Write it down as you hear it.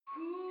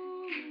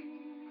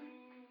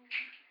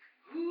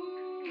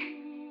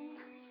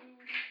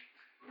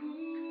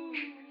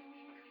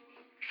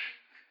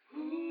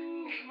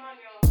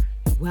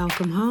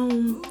Welcome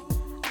home.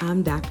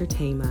 I'm Dr.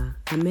 Tama,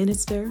 a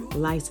minister,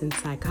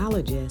 licensed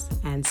psychologist,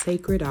 and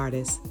sacred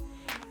artist.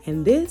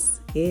 And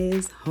this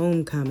is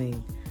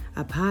Homecoming,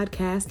 a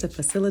podcast to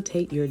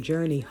facilitate your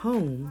journey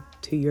home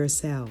to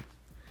yourself.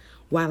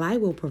 While I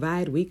will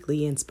provide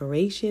weekly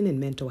inspiration and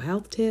mental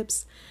health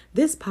tips,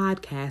 this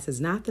podcast is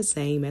not the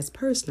same as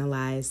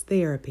personalized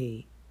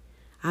therapy.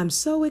 I'm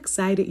so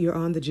excited you're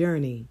on the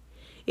journey.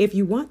 If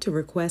you want to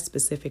request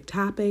specific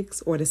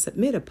topics or to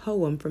submit a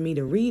poem for me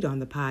to read on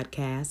the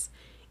podcast,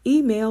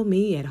 email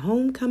me at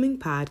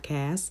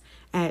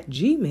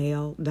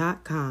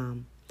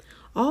homecomingpodcast@gmail.com.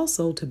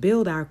 Also, to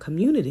build our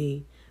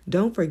community,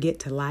 don't forget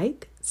to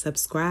like,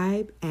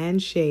 subscribe,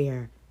 and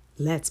share.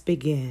 Let's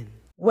begin.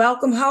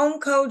 Welcome home,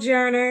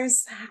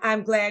 Cojourners.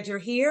 I'm glad you're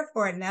here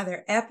for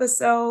another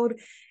episode,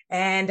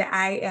 and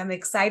I am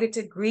excited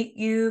to greet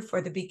you for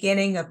the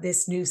beginning of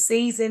this new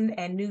season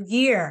and new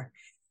year.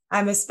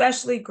 I'm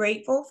especially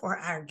grateful for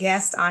our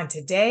guest on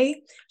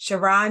today,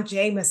 Sharon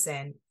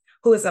Jameson,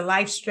 who is a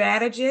life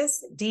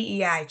strategist,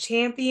 DEI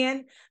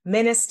champion,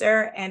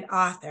 minister, and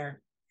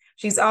author.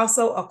 She's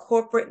also a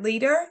corporate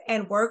leader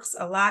and works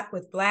a lot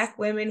with Black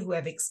women who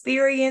have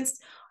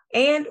experienced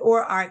and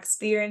or are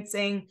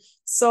experiencing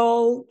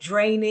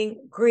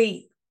soul-draining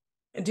grief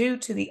due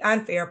to the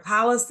unfair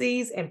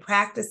policies and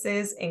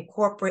practices in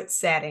corporate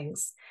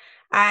settings.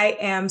 I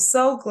am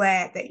so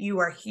glad that you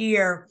are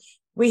here.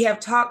 We have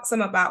talked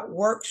some about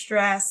work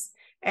stress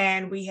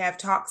and we have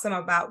talked some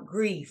about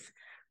grief,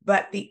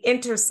 but the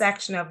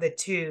intersection of the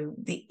two,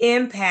 the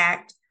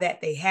impact that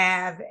they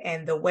have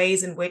and the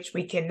ways in which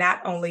we can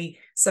not only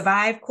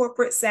survive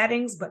corporate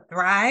settings, but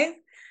thrive.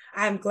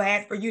 I'm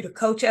glad for you to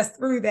coach us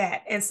through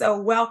that. And so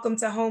welcome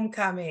to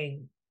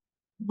Homecoming.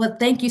 Well,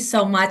 thank you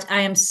so much.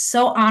 I am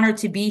so honored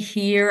to be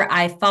here.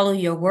 I follow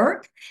your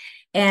work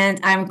and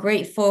I'm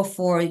grateful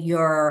for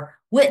your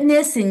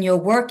witness and your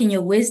work and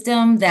your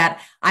wisdom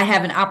that I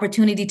have an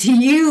opportunity to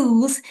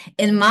use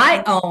in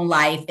my own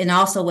life and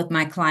also with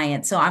my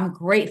clients. So I'm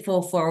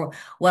grateful for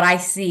what I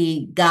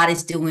see God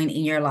is doing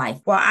in your life.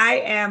 Well,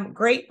 I am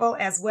grateful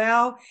as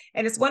well.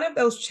 And it's one of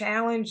those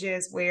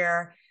challenges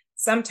where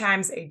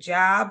sometimes a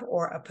job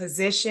or a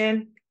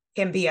position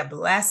can be a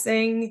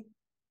blessing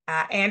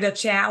and a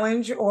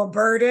challenge or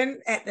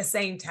burden at the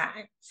same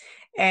time.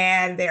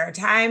 And there are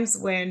times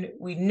when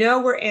we know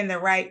we're in the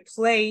right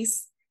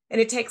place and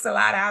it takes a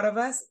lot out of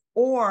us,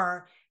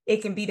 or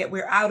it can be that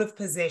we're out of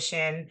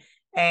position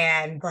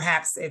and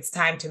perhaps it's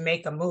time to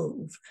make a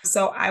move.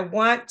 So I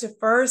want to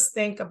first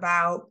think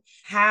about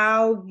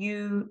how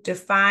you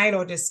define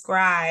or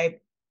describe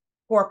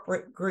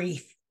corporate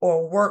grief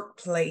or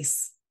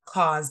workplace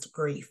caused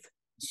grief.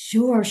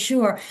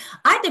 Sure.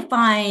 I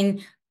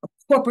define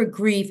corporate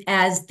grief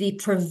as the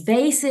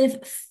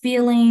pervasive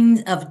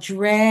feelings of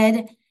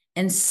dread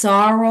and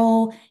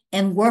sorrow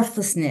and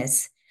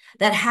worthlessness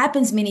that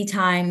happens many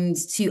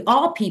times to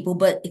all people,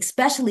 but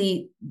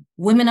especially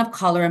women of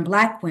color and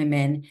Black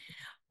women,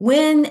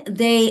 when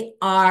they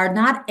are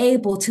not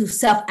able to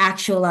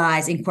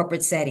self-actualize in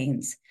corporate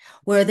settings,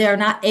 where they're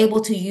not able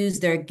to use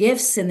their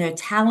gifts and their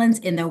talents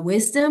and their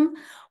wisdom,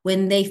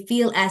 when they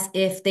feel as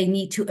if they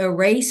need to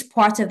erase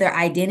parts of their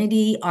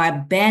identity or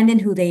abandon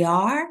who they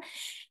are.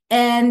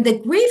 And the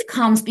grief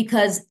comes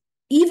because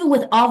even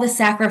with all the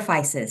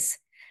sacrifices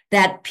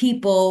that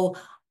people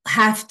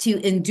have to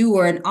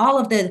endure and all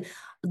of the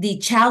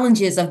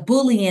challenges of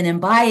bullying and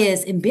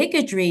bias and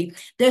bigotry,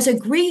 there's a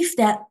grief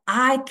that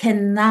I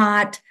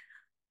cannot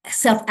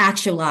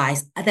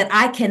self-actualize, that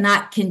I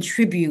cannot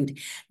contribute,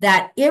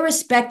 that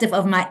irrespective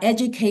of my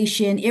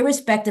education,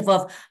 irrespective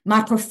of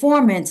my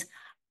performance,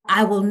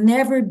 I will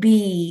never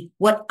be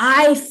what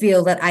I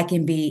feel that I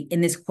can be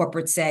in this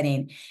corporate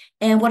setting.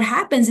 And what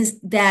happens is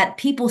that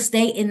people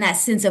stay in that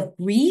sense of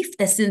grief,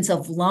 that sense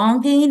of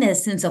longing, that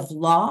sense of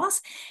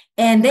loss,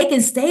 and they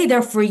can stay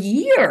there for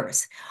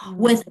years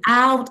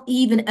without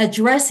even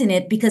addressing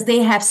it because they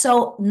have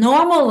so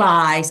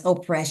normalized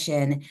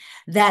oppression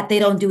that they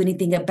don't do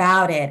anything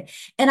about it.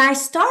 And I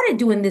started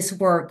doing this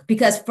work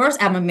because first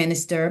I'm a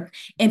minister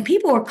and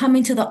people were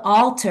coming to the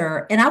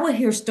altar and I would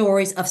hear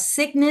stories of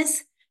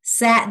sickness,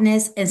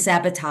 sadness, and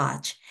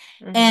sabotage.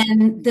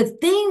 And the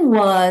thing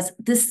was,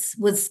 this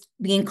was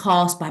being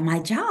caused by my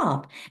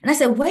job. And I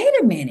said, wait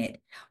a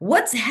minute,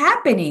 what's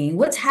happening?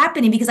 What's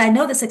happening? Because I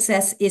know that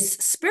success is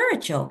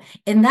spiritual.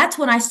 And that's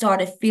when I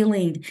started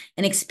feeling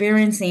and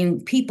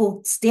experiencing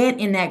people stand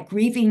in that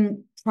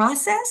grieving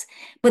process,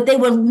 but they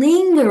were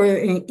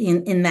lingering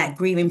in that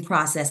grieving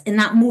process and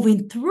not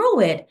moving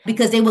through it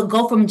because they would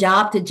go from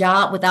job to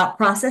job without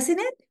processing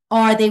it.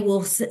 Or they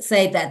will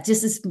say that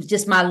this is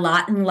just my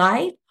lot in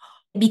life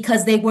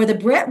because they were the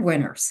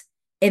breadwinners.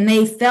 And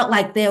they felt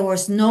like there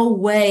was no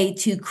way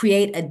to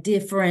create a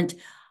different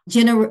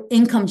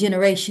income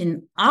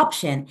generation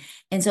option.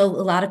 And so a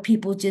lot of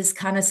people just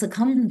kind of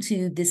succumb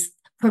to this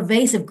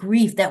pervasive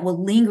grief that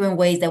will linger in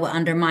ways that will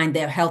undermine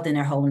their health and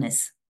their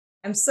wholeness.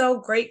 I'm so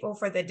grateful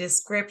for the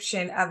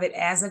description of it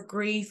as a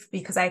grief,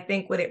 because I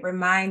think what it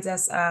reminds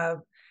us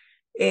of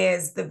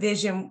is the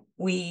vision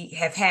we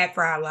have had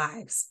for our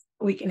lives.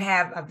 We can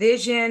have a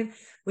vision,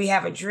 we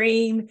have a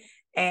dream,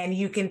 and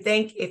you can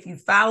think if you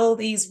follow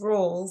these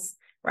rules,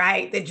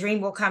 right, the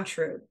dream will come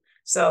true.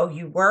 So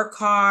you work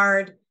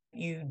hard,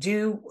 you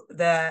do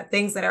the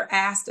things that are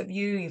asked of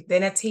you, you've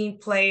been a team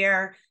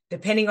player.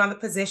 Depending on the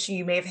position,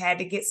 you may have had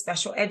to get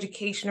special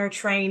education or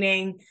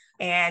training,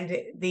 and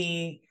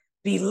the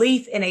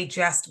belief in a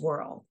just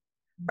world,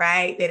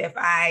 right? That if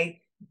I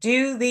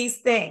do these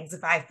things,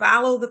 if I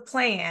follow the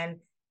plan,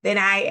 then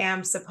I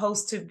am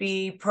supposed to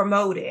be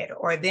promoted,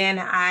 or then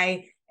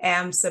I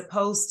am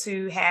supposed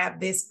to have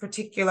this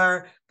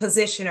particular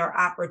position or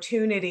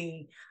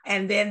opportunity.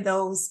 And then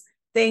those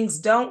things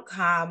don't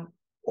come,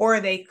 or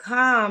they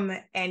come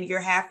and you're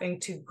having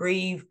to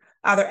grieve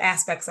other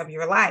aspects of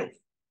your life,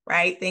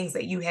 right? Things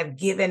that you have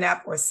given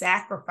up or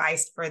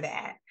sacrificed for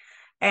that.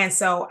 And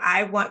so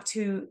I want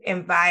to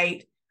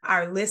invite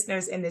our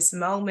listeners in this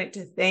moment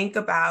to think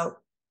about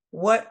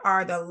what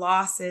are the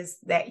losses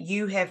that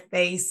you have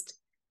faced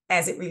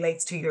as it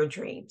relates to your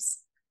dreams.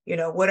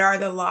 What are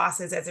the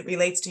losses as it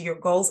relates to your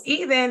goals,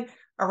 even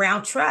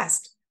around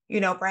trust?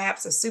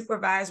 Perhaps a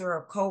supervisor or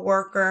a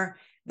coworker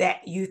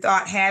that you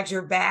thought had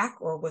your back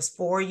or was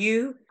for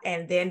you,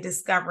 and then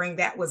discovering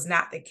that was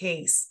not the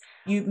case.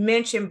 You've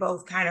mentioned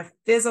both kind of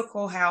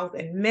physical health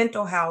and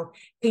mental health.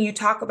 Can you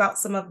talk about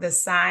some of the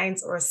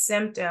signs or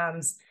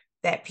symptoms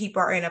that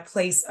people are in a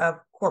place of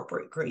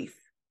corporate grief?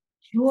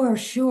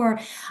 Sure.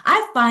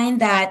 I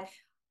find that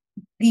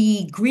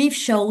the grief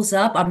shows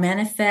up or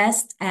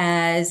manifests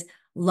as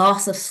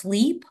loss of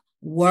sleep,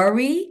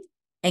 worry,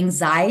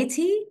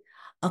 anxiety.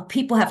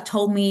 People have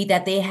told me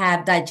that they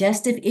have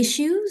digestive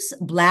issues,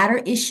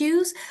 bladder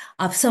issues.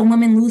 Some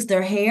women lose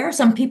their hair.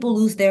 Some people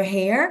lose their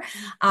hair.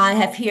 I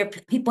have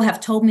heard people have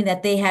told me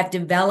that they have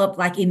developed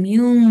like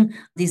immune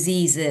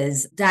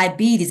diseases,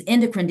 diabetes,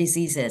 endocrine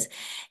diseases.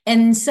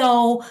 And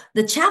so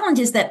the challenge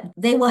is that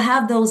they will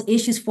have those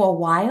issues for a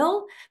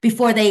while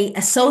before they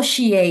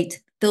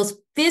associate those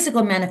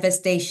physical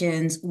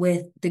manifestations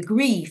with the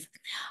grief,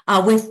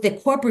 with the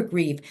corporate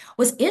grief.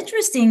 What's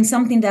interesting,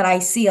 something that I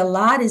see a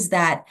lot is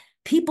that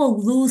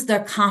people lose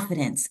their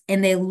confidence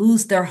and they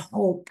lose their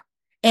hope.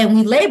 And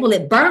we label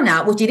it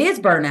burnout, which it is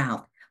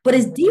burnout, but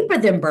it's deeper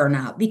than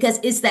burnout because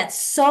it's that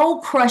soul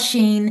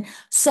crushing,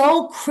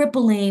 soul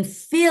crippling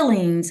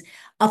feelings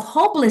of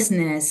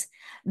hopelessness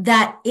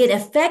that it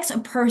affects a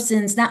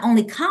person's not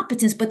only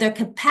competence, but their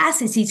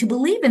capacity to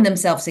believe in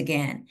themselves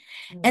again.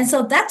 And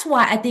so that's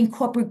why I think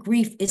corporate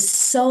grief is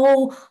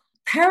so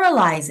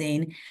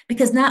paralyzing,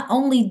 because not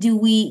only do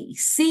we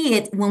see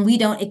it when we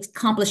don't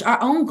accomplish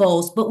our own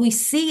goals, but we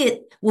see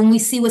it when we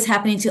see what's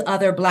happening to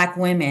other Black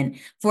women.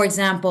 For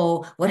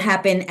example, what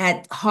happened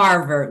at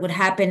Harvard, what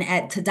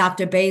happened to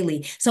Dr.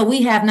 Bailey. So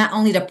we have not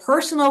only the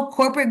personal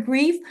corporate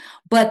grief,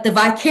 but the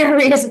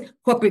vicarious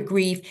corporate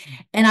grief.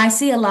 And I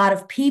see a lot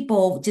of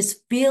people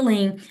just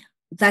feeling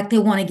like they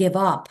want to give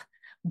up,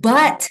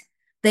 but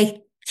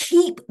they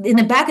keep in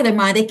the back of their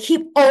mind, they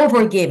keep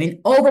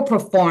overgiving,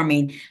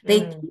 overperforming.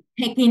 They keep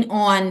taking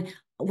on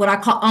what I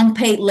call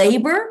unpaid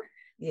labor,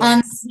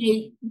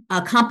 unpaid,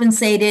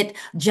 compensated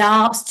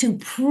jobs to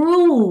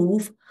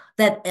prove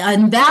that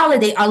and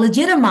validate or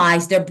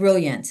legitimize their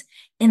brilliance.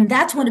 And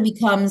that's when it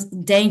becomes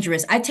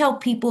dangerous. I tell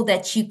people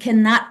that you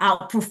cannot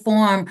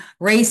outperform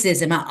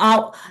racism or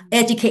out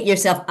educate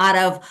yourself out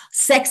of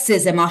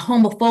sexism or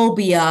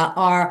homophobia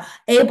or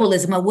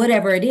ableism or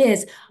whatever it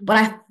is. But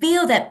I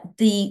feel that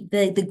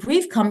the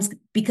grief comes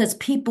because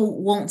people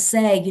won't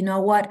say, you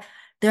know what,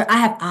 I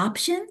have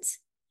options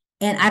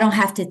and I don't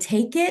have to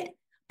take it.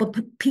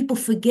 But people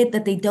forget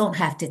that they don't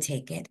have to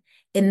take it.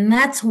 And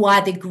that's why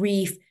the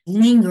grief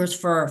lingers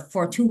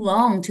for too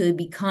long till it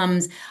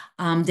becomes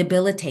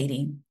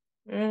debilitating.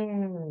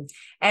 And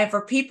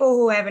for people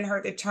who haven't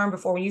heard the term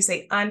before, when you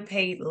say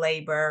unpaid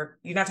labor,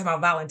 you're not talking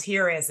about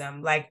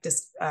volunteerism. Like,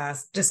 just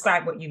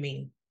describe what you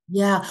mean.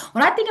 Yeah.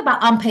 When I think about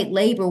unpaid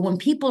labor, when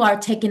people are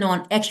taking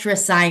on extra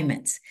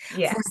assignments,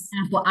 yes. For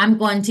example, I'm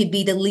going to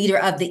be the leader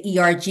of the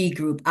ERG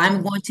group.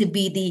 I'm going to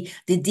be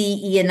the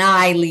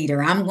DE&I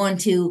leader. I'm going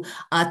to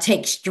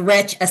take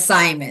stretch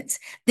assignments,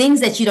 things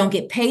that you don't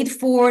get paid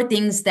for,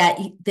 things that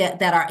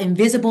are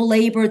invisible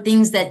labor,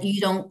 things that you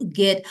don't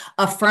get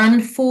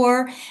affirmed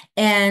for.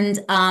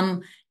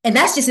 And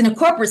that's just in a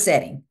corporate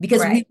setting, because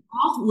we're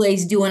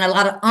always doing a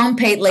lot of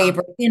unpaid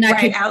labor in our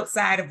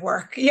outside of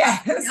work.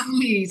 Yes.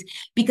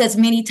 Because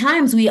many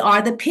times we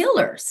are the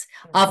pillars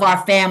of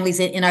our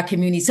families in our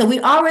community. So we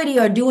already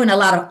are doing a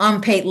lot of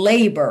unpaid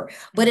labor,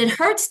 but it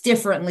hurts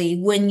differently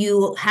when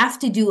you have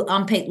to do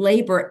unpaid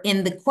labor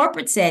in the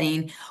corporate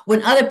setting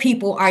when other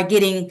people are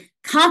getting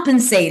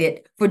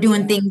compensated for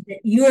doing things that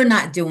you're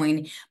not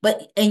doing,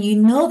 and you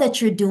know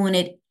that you're doing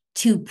it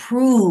to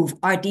prove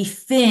or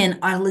defend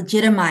or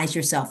legitimize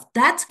yourself.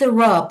 That's the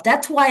rub.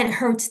 That's why it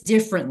hurts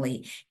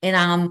differently.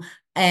 And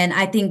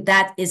I think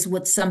that is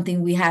what's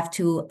something we have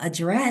to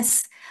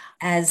address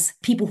as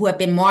people who have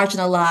been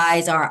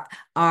marginalized or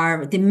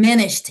are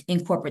diminished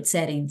in corporate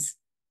settings.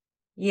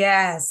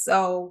 Yeah.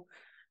 So,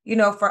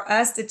 for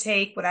us to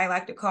take what I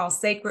like to call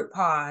sacred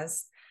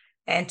pause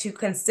and to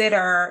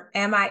consider,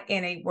 am I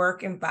in a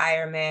work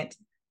environment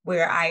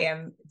where I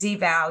am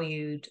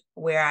devalued,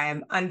 where I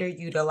am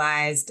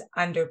underutilized,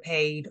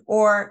 underpaid,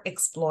 or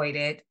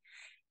exploited?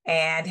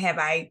 And have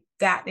I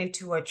gotten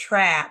into a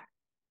trap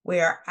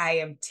where I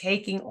am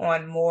taking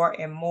on more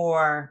and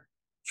more,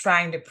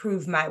 trying to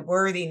prove my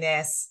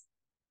worthiness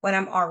when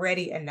I'm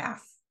already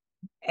enough,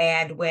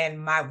 and when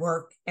my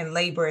work and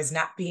labor is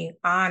not being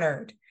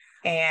honored?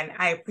 And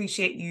I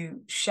appreciate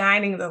you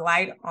shining the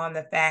light on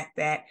the fact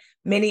that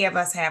many of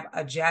us have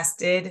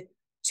adjusted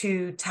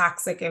to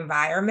toxic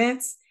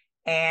environments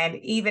and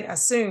even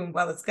assume,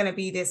 well, it's going to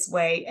be this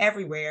way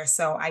everywhere,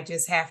 so I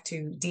just have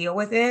to deal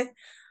with it.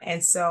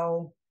 And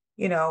so,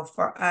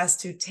 for us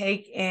to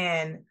take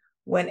in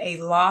when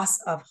a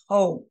loss of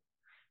hope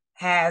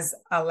has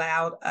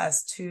allowed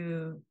us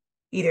to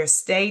either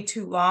stay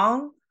too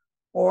long,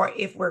 or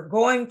if we're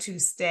going to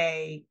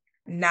stay,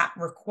 not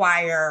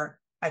require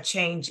a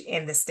change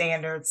in the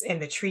standards, in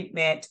the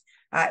treatment,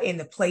 in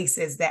the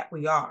places that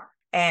we are.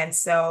 And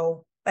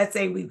so let's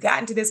say we've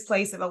gotten to this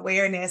place of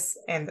awareness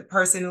and the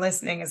person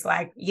listening is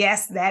like,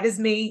 yes, that is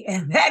me.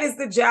 And that is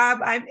the job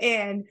I'm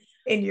in.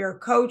 In your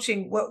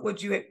coaching, what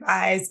would you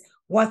advise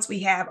once we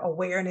have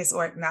awareness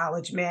or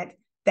acknowledgement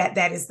that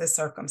that is the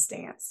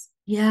circumstance?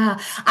 Yeah,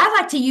 I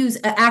like to use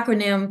an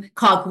acronym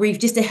called GRIEF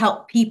just to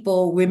help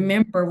people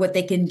remember what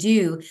they can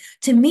do.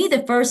 To me,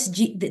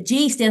 the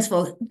G stands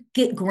for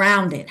get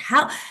grounded.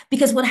 How?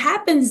 Because what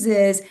happens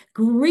is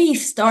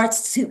grief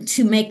starts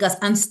to make us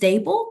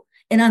unstable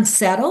and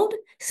unsettled,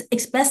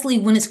 especially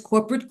when it's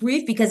corporate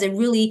grief, because it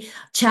really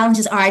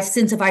challenges our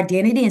sense of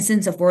identity and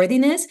sense of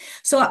worthiness.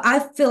 So I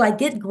feel like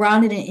get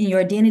grounded in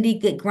your identity,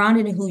 get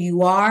grounded in who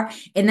you are,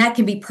 and that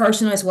can be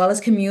personal as well as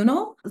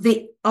communal.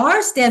 The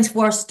R stands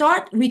for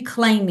start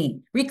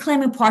reclaiming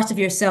parts of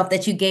yourself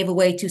that you gave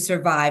away to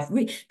survive.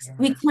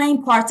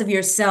 Reclaim parts of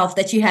yourself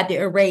that you had to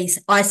erase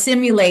or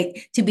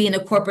assimilate to be in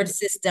a corporate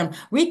system.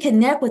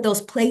 Reconnect with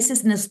those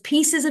places and those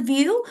pieces of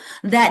you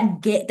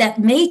that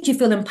made you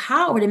feel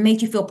empowered and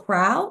made you feel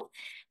proud.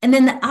 And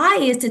then the I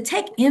is to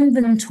take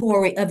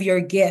inventory of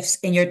your gifts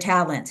and your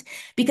talents,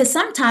 because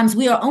sometimes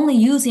we are only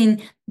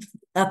using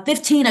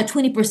 15 or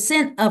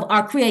 20% of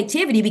our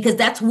creativity because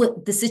that's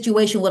what the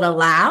situation would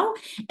allow.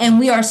 And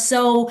we are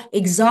so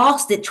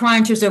exhausted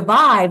trying to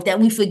survive that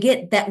we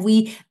forget that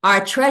we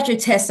are a treasure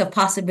chest of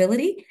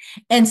possibility.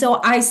 And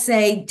so I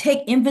say,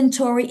 take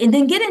inventory and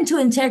then get into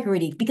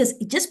integrity, because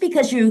just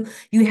because you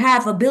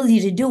have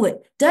ability to do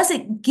it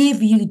doesn't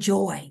give you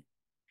joy,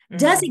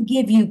 doesn't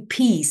give you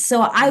peace.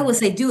 So I would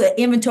say do an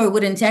inventory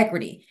with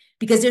integrity,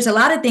 because there's a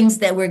lot of things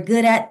that we're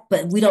good at,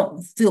 but we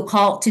don't feel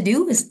called to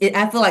do.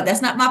 I feel like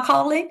that's not my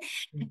calling.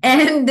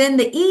 And then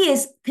the E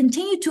is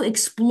continue to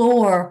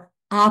explore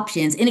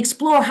options and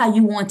explore how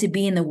you want to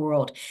be in the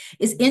world.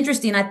 It's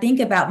interesting. I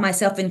think about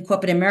myself in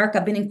corporate America.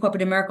 I've been in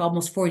corporate America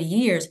almost 40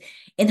 years,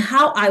 and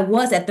how I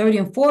was at 30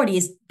 and 40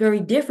 is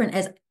very different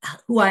as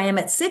who I am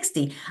at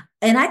 60.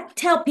 And I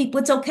tell people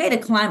it's okay to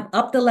climb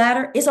up the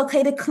ladder. It's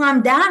okay to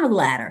climb down the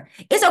ladder.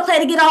 It's okay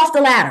to get off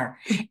the ladder.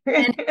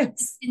 And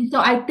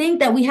so I think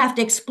that we have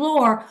to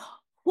explore,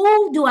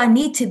 who do I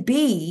need to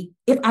be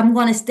if I'm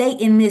going to stay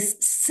in this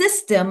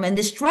system and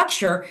this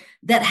structure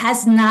that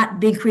has not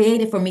been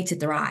created for me to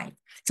thrive?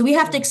 So we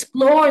have to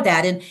explore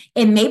that.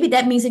 And maybe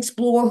that means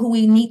explore who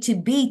we need to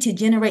be to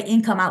generate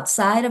income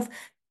outside of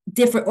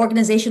different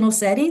organizational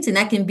settings. And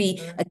that can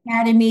be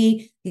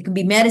academy, it can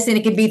be medicine,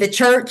 it can be the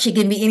church, it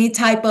can be any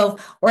type of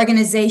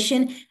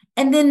organization.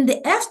 And then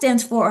the F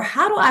stands for,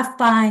 how do I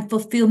find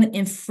fulfillment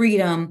and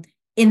freedom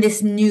in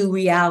this new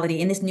reality,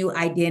 in this new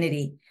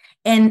identity?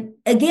 And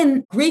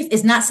again, grief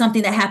is not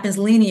something that happens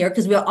linear,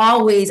 because we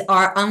always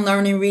are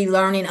unlearning,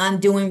 relearning,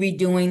 undoing,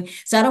 redoing.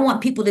 So I don't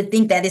want people to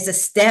think that it's a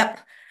step.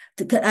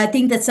 I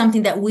think that's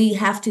something that we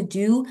have to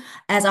do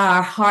as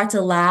our hearts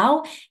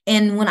allow.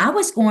 And when I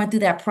was going through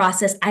that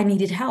process, I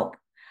needed help.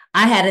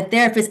 I had a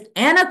therapist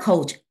and a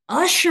coach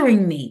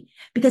ushering me,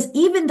 because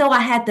even though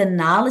I had the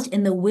knowledge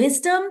and the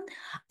wisdom,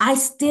 I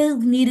still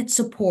needed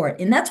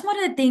support. And that's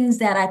one of the things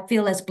that I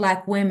feel as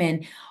Black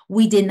women,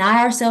 we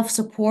deny ourselves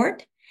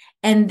support.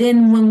 And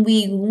then when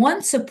we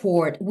want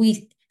support,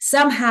 we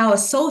somehow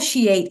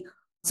associate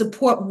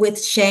support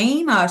with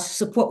shame or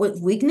support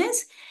with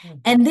weakness.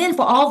 And then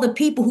for all the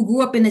people who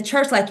grew up in the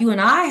church like you and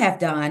I have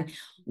done,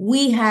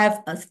 we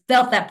have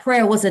felt that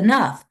prayer was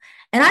enough.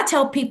 And I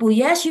tell people,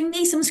 yes, you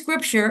need some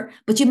scripture,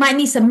 but you might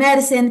need some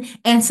medicine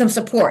and some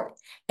support.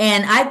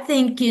 And I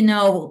think,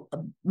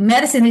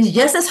 medicine is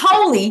just as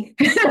holy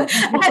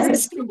as a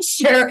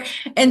scripture.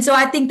 And so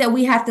I think that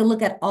we have to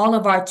look at all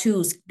of our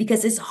tools,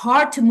 because it's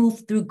hard to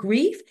move through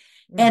grief.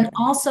 And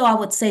also, I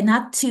would say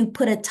not to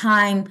put a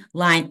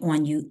timeline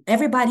on you.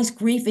 Everybody's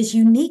grief is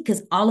unique,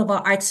 because all of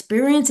our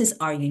experiences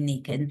are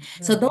unique. And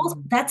so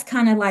that's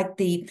kind of like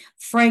the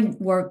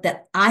framework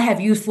that I have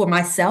used for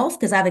myself,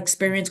 because I've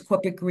experienced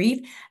corporate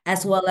grief,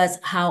 as well as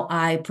how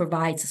I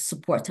provide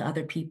support to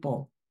other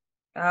people.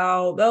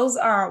 Oh, those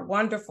are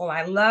wonderful.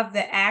 I love the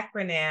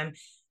acronym.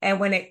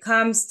 And when it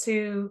comes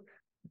to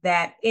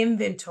that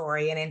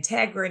inventory and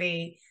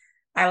integrity,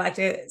 I like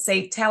to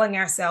say telling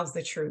ourselves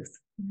the truth,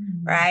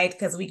 Mm. right?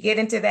 Because we get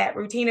into that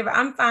routine of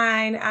I'm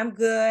fine, I'm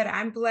good,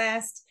 I'm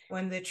blessed.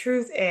 When the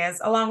truth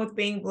is, along with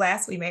being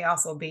blessed, we may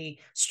also be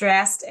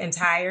stressed and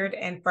tired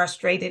and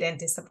frustrated and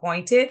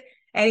disappointed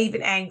and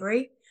even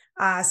angry.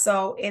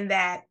 So, in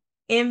that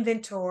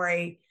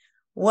inventory,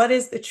 what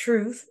is the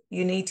truth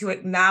you need to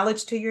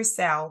acknowledge to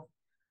yourself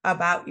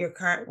about your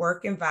current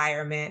work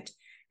environment?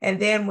 And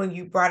then, when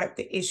you brought up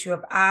the issue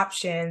of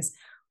options,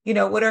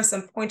 what are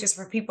some pointers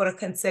for people to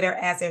consider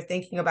as they're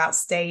thinking about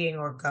staying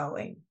or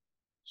going?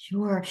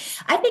 Sure.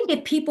 I think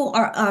if people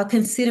are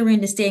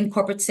considering to stay in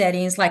corporate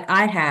settings like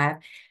I have,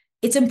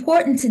 it's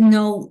important to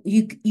know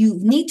you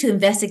need to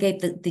investigate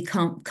the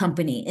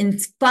company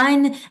and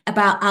find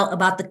out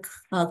about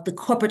the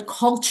corporate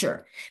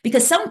culture,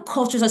 because some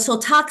cultures are so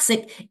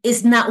toxic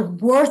it's not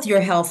worth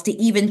your health to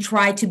even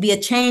try to be a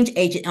change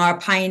agent or a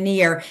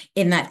pioneer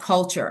in that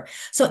culture.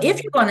 So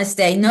if you're going to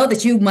stay, know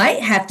that you might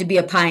have to be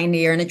a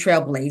pioneer and a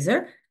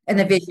trailblazer and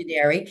a Mhm.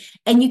 visionary,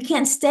 and you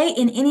can't stay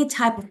in any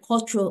type of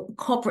cultural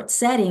corporate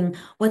setting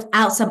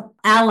without some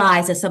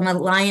allies or some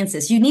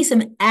alliances. You need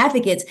some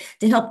advocates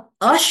to help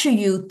usher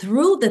you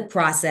through the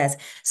process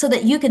so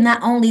that you can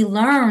not only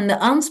learn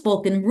the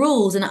unspoken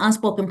rules and the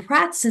unspoken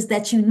practices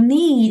that you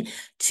need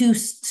to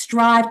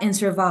strive and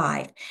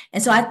survive.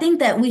 And so I think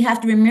that we have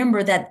to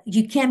remember that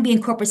you can't be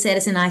in corporate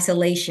status in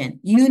isolation.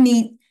 You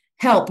need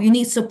help, you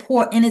need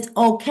support, and it's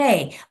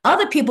okay.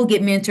 Other people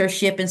get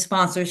mentorship and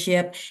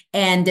sponsorship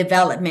and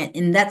development,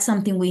 and that's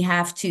something we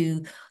have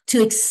to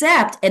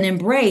accept and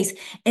embrace,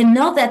 and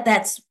know that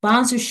that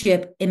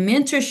sponsorship and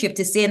mentorship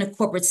to stay in a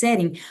corporate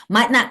setting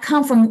might not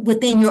come from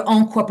within your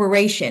own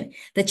corporation,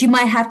 that you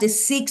might have to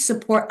seek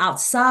support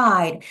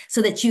outside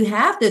so that you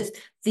have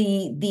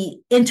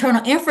the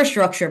internal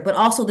infrastructure, but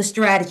also the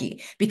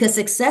strategy, because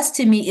success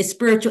to me is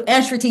spiritual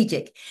and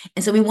strategic.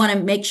 And so we want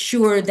to make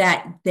sure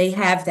that they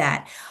have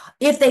that.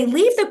 If they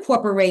leave the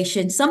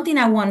corporation, something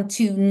I want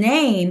to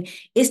name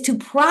is to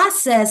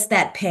process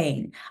that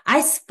pain.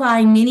 I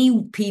find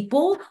many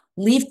people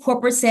leave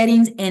corporate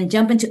settings and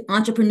jump into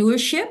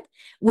entrepreneurship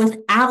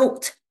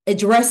without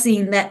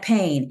addressing that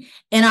pain.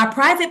 And our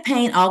private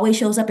pain always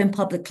shows up in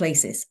public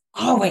places,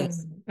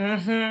 always.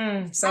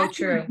 Mm-hmm. We So have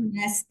to true.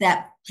 address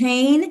that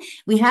pain.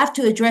 We have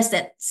to address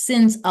that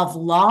sense of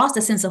loss,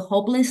 the sense of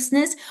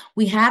hopelessness.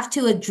 We have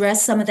to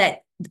address some of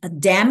that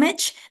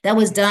damage that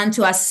was done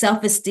to our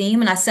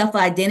self-esteem and our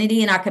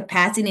self-identity and our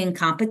capacity and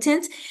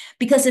competence.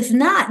 Because if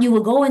not, you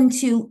will go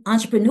into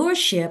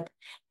entrepreneurship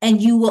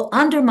and you will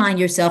undermine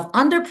yourself,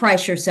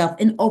 underprice yourself,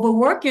 and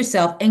overwork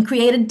yourself and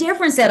create a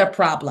different set of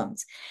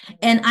problems.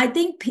 And I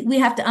think we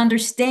have to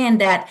understand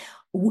that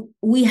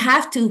we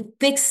have to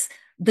fix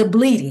the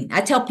bleeding.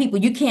 I tell people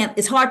you can't,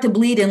 it's hard to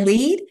bleed and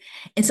lead.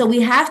 And so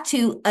we have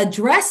to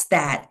address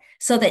that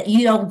so that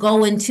you don't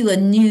go into a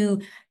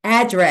new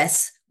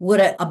address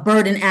with a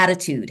burden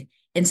attitude.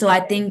 And so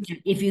I think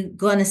if you're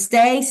going to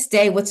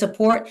stay with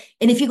support.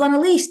 And if you're going to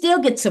leave, still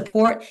get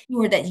support,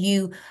 or that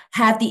you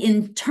have the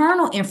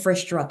internal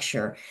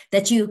infrastructure,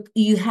 that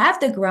you have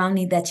the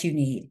grounding that you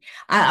need.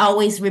 I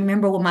always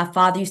remember what my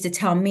father used to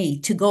tell me: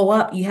 to go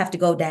up, you have to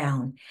go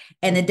down.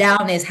 And the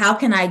down is, how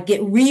can I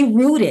get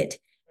rerouted,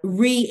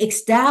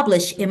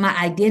 re-established in my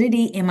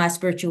identity, in my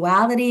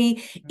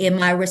spirituality, in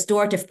my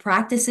restorative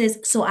practices,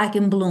 so I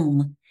can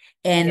bloom.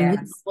 And we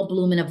Yes. all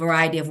bloom in a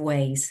variety of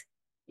ways.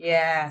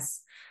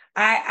 Yes.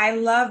 I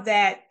love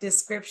that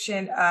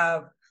description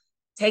of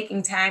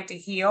taking time to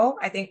heal.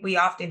 I think we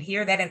often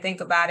hear that and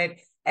think about it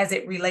as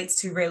it relates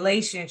to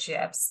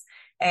relationships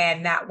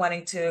and not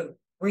wanting to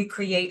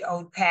recreate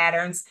old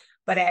patterns.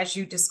 But as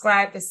you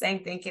described, the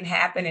same thing can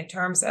happen in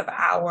terms of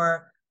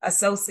our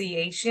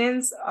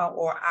associations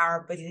or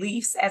our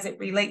beliefs as it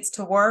relates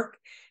to work.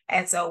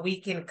 And so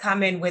we can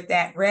come in with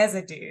that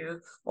residue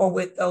or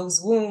with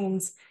those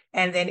wounds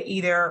and then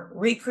either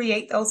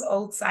recreate those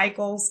old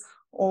cycles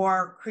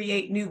or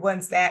create new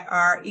ones that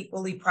are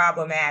equally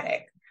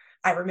problematic.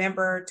 I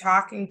remember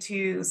talking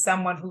to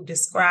someone who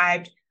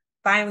described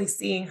finally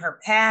seeing her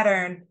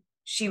pattern.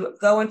 She would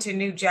go into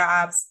new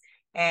jobs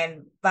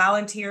and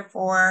volunteer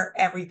for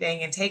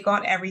everything and take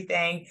on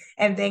everything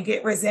and then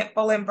get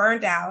resentful and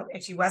burned out,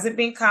 and she wasn't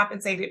being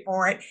compensated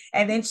for it.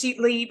 And then she'd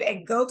leave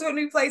and go to a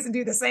new place and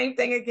do the same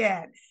thing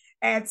again.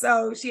 And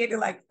so she had to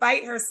like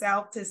fight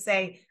herself to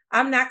say,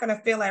 I'm not going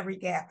to fill every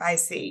gap I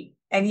see.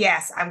 And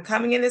yes, I'm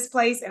coming in this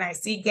place and I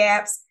see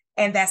gaps,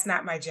 and that's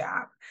not my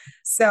job.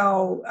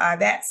 So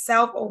that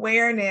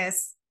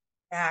self-awareness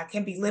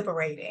can be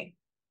liberating.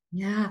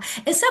 Yeah.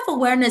 And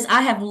self-awareness,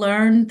 I have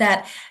learned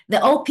that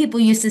the old people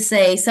used to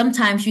say,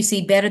 sometimes you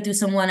see better through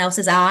someone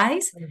else's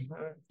eyes.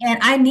 Mhm. And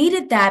I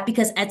needed that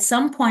because at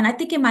some point, I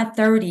think in my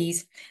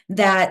 30s,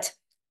 that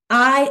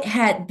I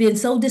had been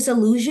so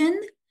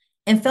disillusioned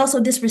and felt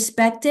so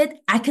disrespected.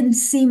 I couldn't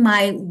see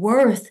my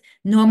worth,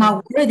 nor my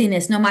Mhm.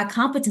 worthiness, nor my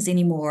competence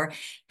anymore.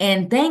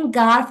 And thank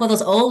God for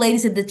those old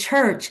ladies in the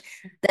church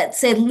that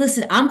said,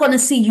 listen, I'm going to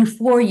see you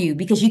for you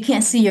because you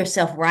can't see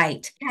yourself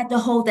right. I had to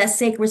hold that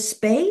sacred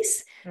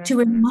space to Mhm.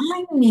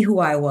 remind me who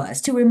I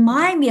was, to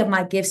remind me of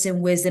my gifts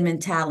and wisdom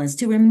and talents,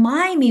 to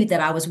remind me that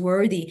I was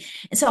worthy.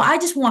 And so I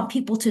just want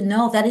people to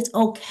know that it's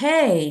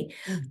okay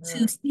to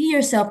Mhm. see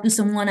yourself through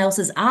someone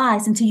else's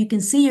eyes until you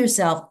can see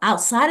yourself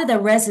outside of the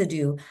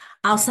residue,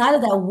 outside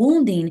of that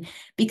wounding,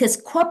 because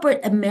corporate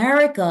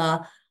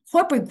America,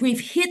 corporate grief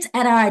hits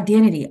at our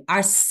identity,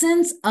 our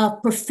sense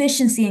of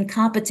proficiency and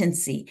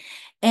competency.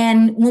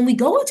 And when we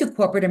go into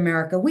corporate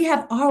America, we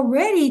have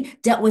already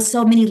dealt with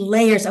so many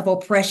layers of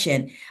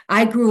oppression.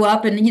 I grew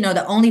up and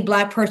the only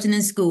black person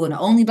in school and the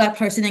only black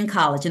person in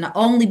college and the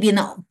only being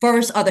the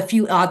first or the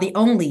few are the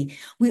only.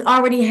 We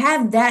already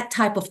have that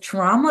type of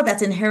trauma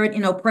that's inherent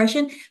in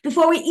oppression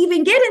before we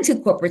even get into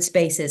corporate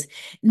spaces.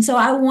 And so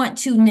I want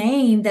to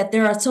name that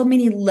there are so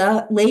many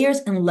layers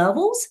and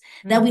levels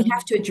that we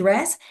have Mhm. to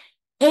address.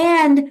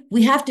 And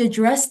we have to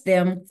address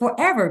them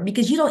forever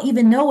because you don't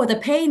even know what the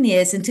pain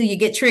is until you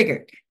get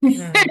triggered.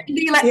 Mhm.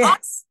 You're like,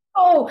 Yes.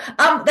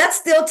 that's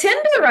still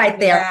tender right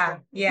there. Yeah.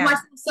 Yeah.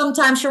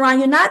 Sometimes, Sharon,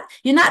 you're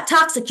not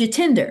toxic, you're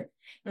tender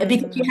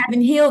because you Mhm.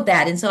 haven't healed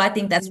that. And so I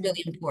think that's Mhm.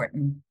 really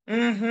important.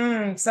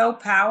 Mhm. So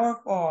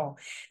powerful.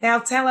 Now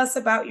tell us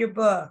about your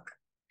book.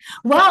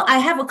 Well, I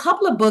have a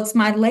couple of books.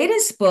 My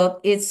latest book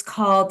is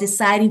called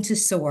Deciding to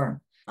Soar,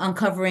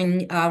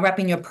 Uncovering,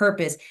 Wrapping Your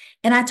Purpose.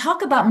 And I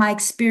talk about my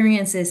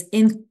experiences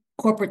in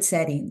corporate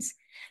settings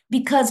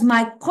because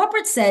my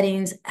corporate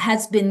settings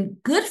has been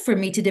good for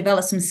me to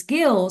develop some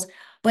skills,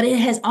 but it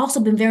has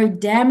also been very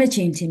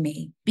damaging to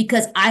me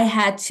because I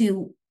had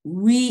to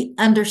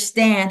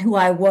re-understand who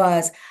I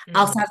was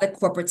outside Mhm. of the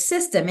corporate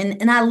system.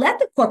 And I let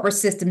the corporate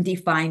system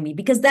define me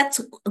because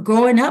that's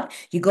growing up.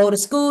 You go to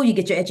school, you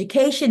get your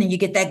education, and you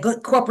get that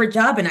good corporate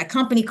job and that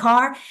company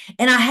car.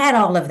 And I had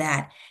all of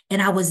that.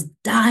 And I was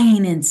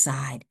dying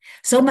inside.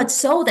 So much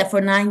so that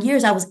for 9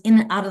 years, I was in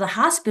and out of the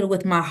hospital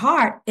with my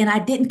heart, and I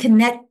didn't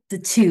connect the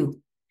two.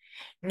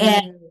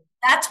 And Mhm.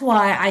 that's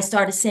why I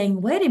started saying,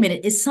 wait a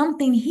minute, is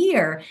something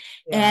here?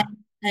 And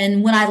Yeah.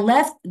 and when I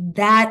left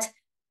that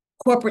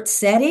corporate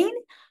setting,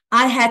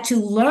 I had to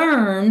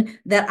learn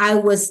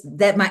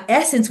that my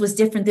essence was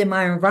different than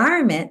my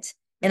environment.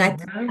 And I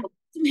Mhm.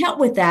 some help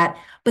with that.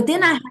 But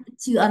then I Mhm. had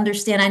to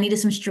understand I needed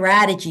some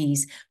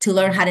strategies to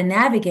learn how to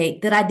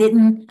navigate that I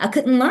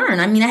couldn't learn.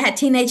 I mean, I had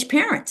teenage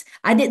parents.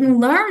 I didn't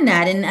learn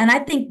that. And I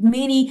think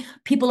many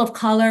people of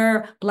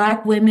color,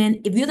 Black women,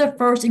 if you're the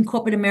first in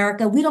corporate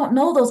America, we don't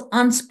know those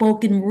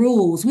unspoken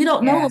rules. We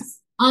don't know those Yes.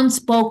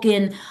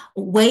 unspoken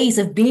ways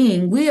of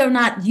being. We are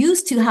not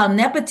used to how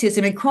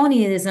nepotism and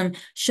cronyism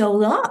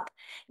show up.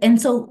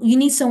 And so you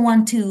need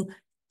someone to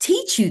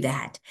teach you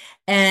that.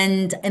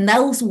 And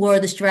those were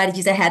the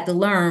strategies I had to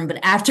learn. But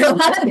after a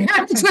lot of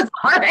damage was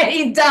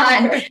already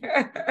done,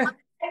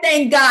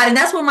 thank God. And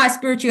that's where my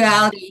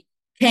spirituality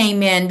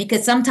came in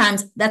because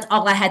sometimes that's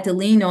all I had to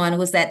lean on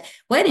was that,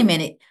 wait a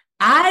minute,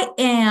 I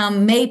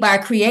am made by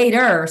a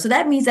creator. So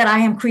that means that I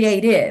am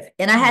creative.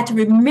 And I had to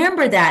Mhm.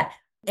 remember that.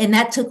 And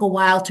that took a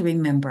while to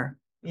remember.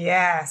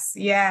 Yes,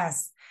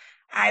 yes.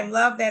 I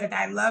love that. And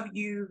I love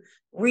you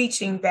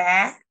reaching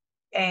back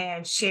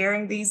and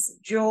sharing these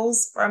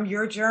jewels from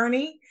your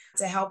journey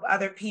to help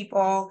other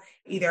people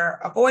either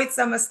avoid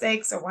some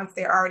mistakes or once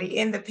they're already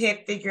in the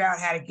pit, figure out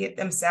how to get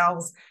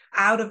themselves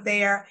out of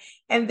there.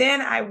 And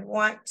then I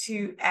want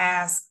to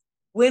ask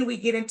when we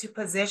get into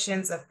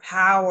positions of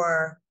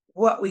power,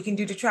 what we can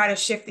do to try to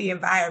shift the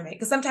environment.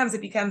 Because sometimes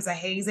it becomes a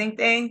hazing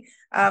thing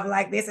of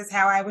like, this is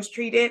how I was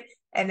treated.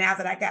 And now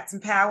that I got some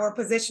power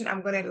position,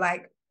 I'm going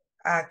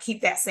to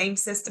keep that same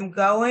system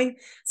going.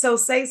 So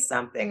say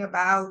something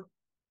about,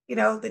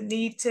 the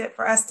need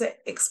for us to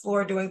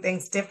explore doing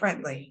things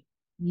differently.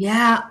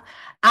 Yeah,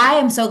 I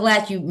am so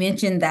glad you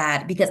mentioned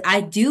that because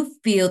I do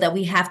feel that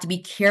we have to be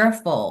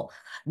careful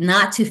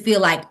not to feel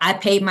like I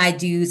paid my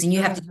dues and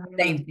you have to do the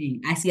Mhm. same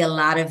thing. I see a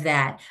lot of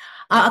that.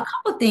 A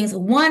couple of things.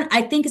 One,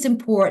 I think it's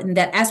important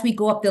that as we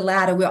go up the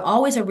ladder, we're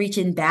always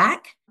reaching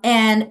back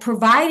and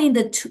providing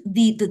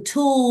the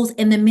tools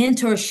and the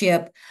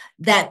mentorship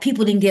that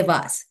people didn't give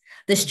us.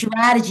 The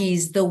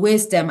strategies, the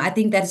wisdom, I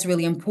think that's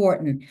really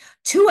important.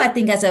 Two, I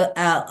think as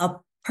a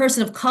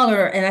person of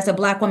color and as a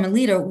Black woman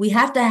leader, we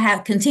have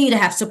to continue to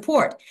have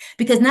support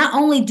because not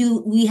only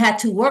do we have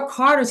to work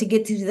harder to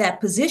get to that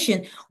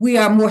position, we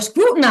are more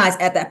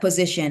scrutinized at that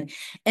position.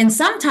 And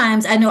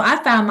sometimes I know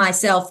I found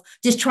myself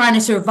just trying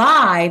to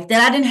survive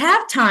that I didn't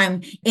have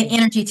time and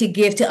energy to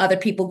give to other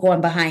people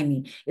going behind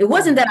me. It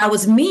wasn't that I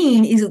was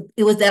mean,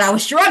 it was that I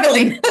was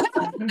struggling.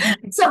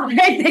 Mhm. So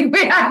I think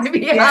we have to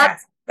be honest.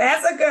 Yes,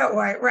 that's a good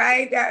one,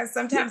 right?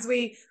 Sometimes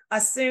we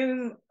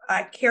assume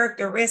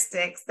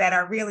characteristics that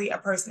are really a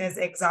person is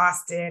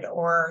exhausted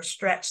or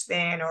stretched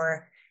thin,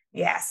 or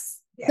yes,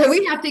 So yes.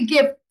 we have to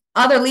give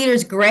other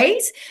leaders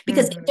grace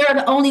because if Mhm. they're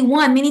the only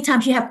one, many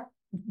times you have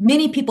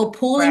many people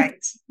pulling for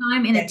Right.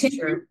 time and That's attention.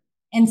 true.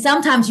 And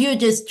sometimes you're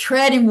just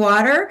treading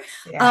water.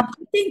 Yeah.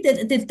 I think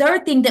that the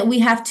third thing that we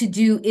have to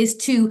do is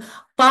to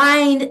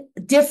find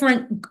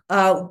different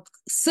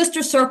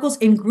sister circles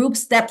and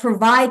groups that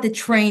provide the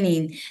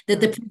training, that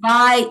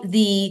provide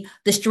the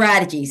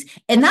strategies,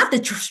 and not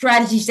the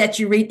strategies that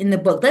you read in the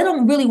book. They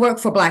don't really work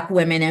for Black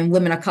women and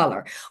women of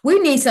color. We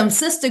need some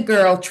sister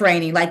girl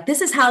training. Like,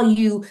 this is how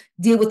you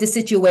deal with the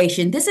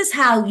situation. This is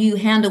how you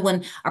handle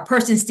when a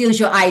person steals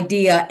your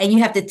idea and you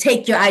have to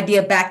take your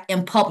idea back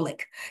in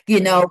public,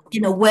 in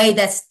a way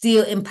that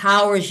still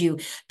empowers you.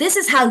 This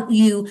is how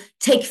you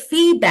take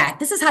feedback.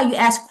 This is how you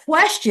ask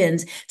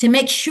questions to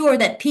make sure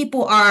that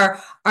people are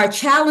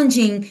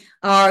challenging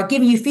or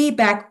giving you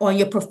feedback on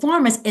your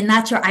performance and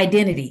not your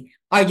identity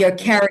or your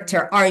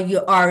character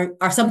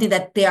or something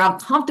that they're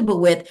uncomfortable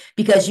with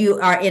because you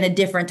are in a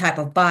different type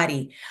of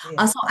body.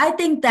 So I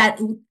think that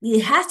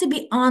it has to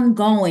be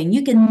ongoing.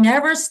 You can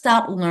never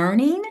stop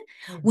learning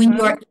when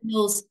you're in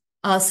those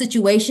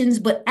situations,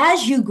 but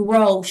as you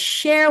grow,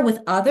 share with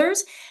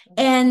others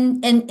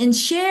and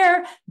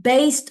share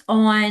based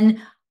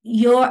on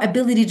your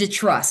ability to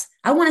trust.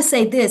 I want to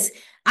say this.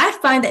 I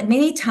find that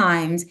many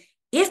times,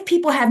 if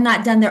people have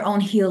not done their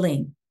own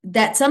healing,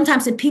 that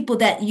sometimes the people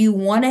that you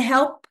want to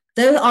help,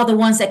 they are the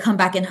ones that come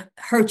back and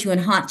hurt you and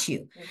haunt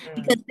you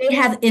because they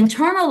have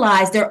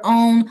internalized their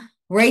own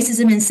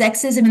racism and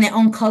sexism and their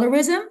own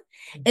colorism.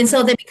 And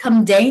so they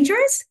become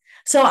dangerous.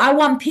 So I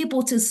want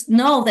people to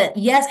know that,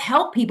 yes,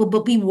 help people,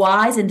 but be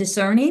wise and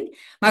discerning.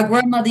 My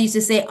grandmother used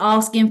to say,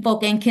 all skin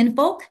folk and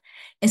kinfolk.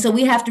 And so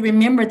we have to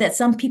remember that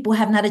some people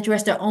have not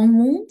addressed their own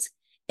wounds.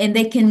 And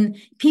they can,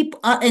 people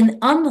and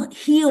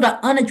unhealed or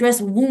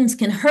unaddressed wounds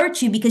can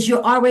hurt you because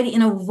you're already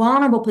in a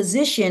vulnerable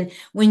position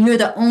when you're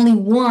the only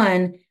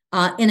one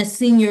in a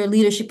senior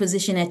leadership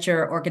position at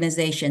your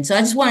organization. So I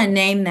just want to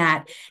name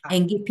that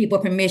and give people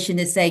permission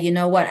to say, you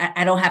know what,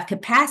 I don't have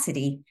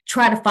capacity.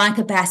 Try to find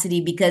capacity,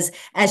 because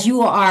as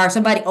you are,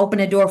 somebody open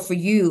a door for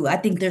you. I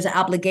think there's an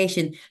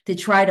obligation to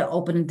try to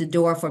open the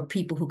door for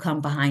people who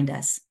come behind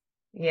us.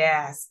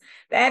 Yes,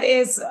 that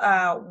is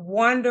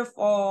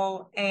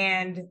wonderful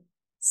and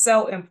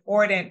so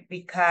important,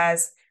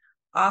 because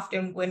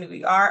often when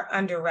we are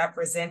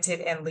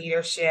underrepresented in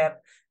leadership,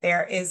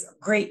 there is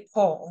great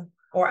pull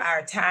for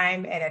our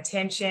time and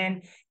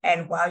attention.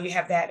 And while you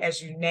have that,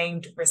 as you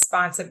named,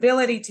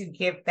 responsibility to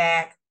give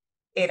back,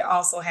 it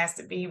also has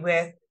to be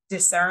with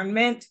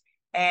discernment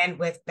and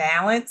with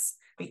balance,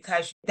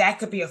 because that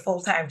could be a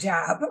full-time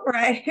job,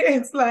 right?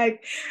 It's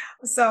like,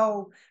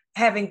 so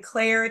having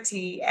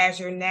clarity as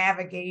you're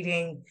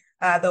navigating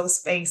those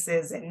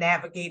spaces and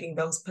navigating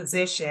those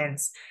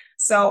positions.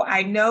 So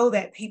I know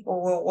that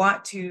people will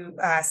want to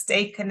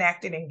stay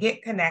connected and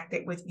get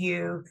connected with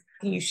you.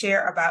 Can you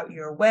share about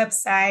your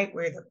website,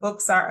 where the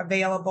books are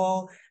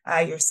available,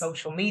 your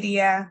social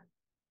media?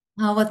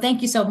 Oh, well,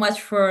 thank you so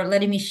much for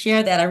letting me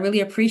share that. I really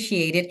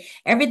appreciate it.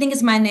 Everything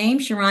is my name,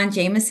 Sharon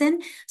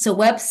Jameson. So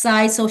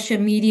website, social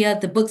media,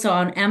 the books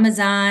are on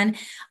Amazon.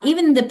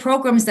 Even the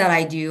programs that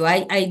I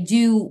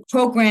do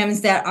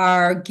programs that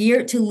are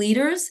geared to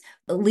leaders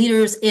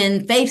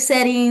in faith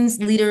settings,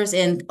 leaders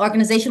in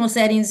organizational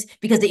settings,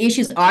 because the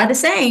issues are the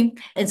same.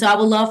 And so I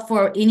would love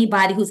for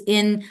anybody who's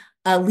in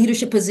a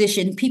leadership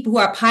position, people who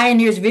are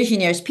pioneers,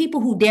 visionaries, people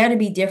who dare to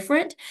be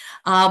different.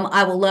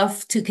 I would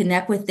love to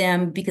connect with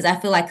them, because I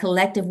feel like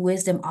collective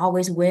wisdom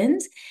always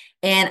wins.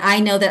 And I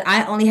know that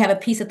I only have a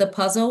piece of the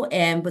puzzle,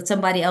 but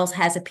somebody else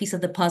has a piece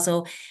of the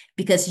puzzle,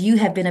 because you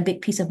have been a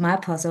big piece of my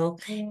puzzle.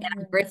 And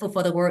I'm grateful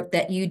for the work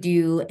that you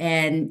do.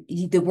 And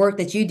the work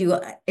that you do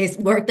is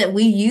work that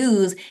we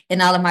use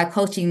in all of my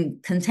coaching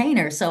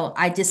containers. So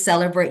I just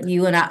celebrate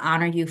you and I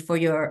honor you for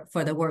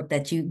the work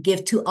that you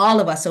give to all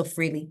of us so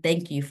freely.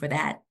 Thank you for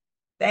that.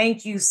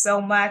 Thank you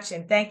so much.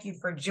 And thank you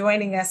for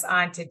joining us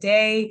on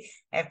today.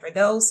 And for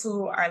those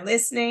who are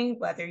listening,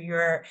 whether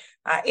you're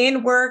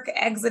in work,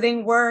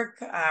 exiting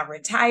work,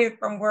 retired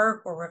from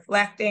work, or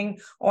reflecting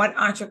on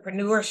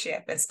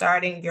entrepreneurship and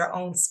starting your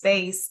own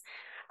space,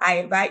 I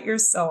invite your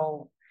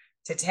soul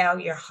to tell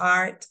your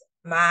heart,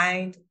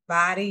 mind,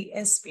 body,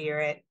 and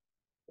spirit,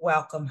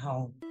 welcome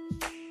home.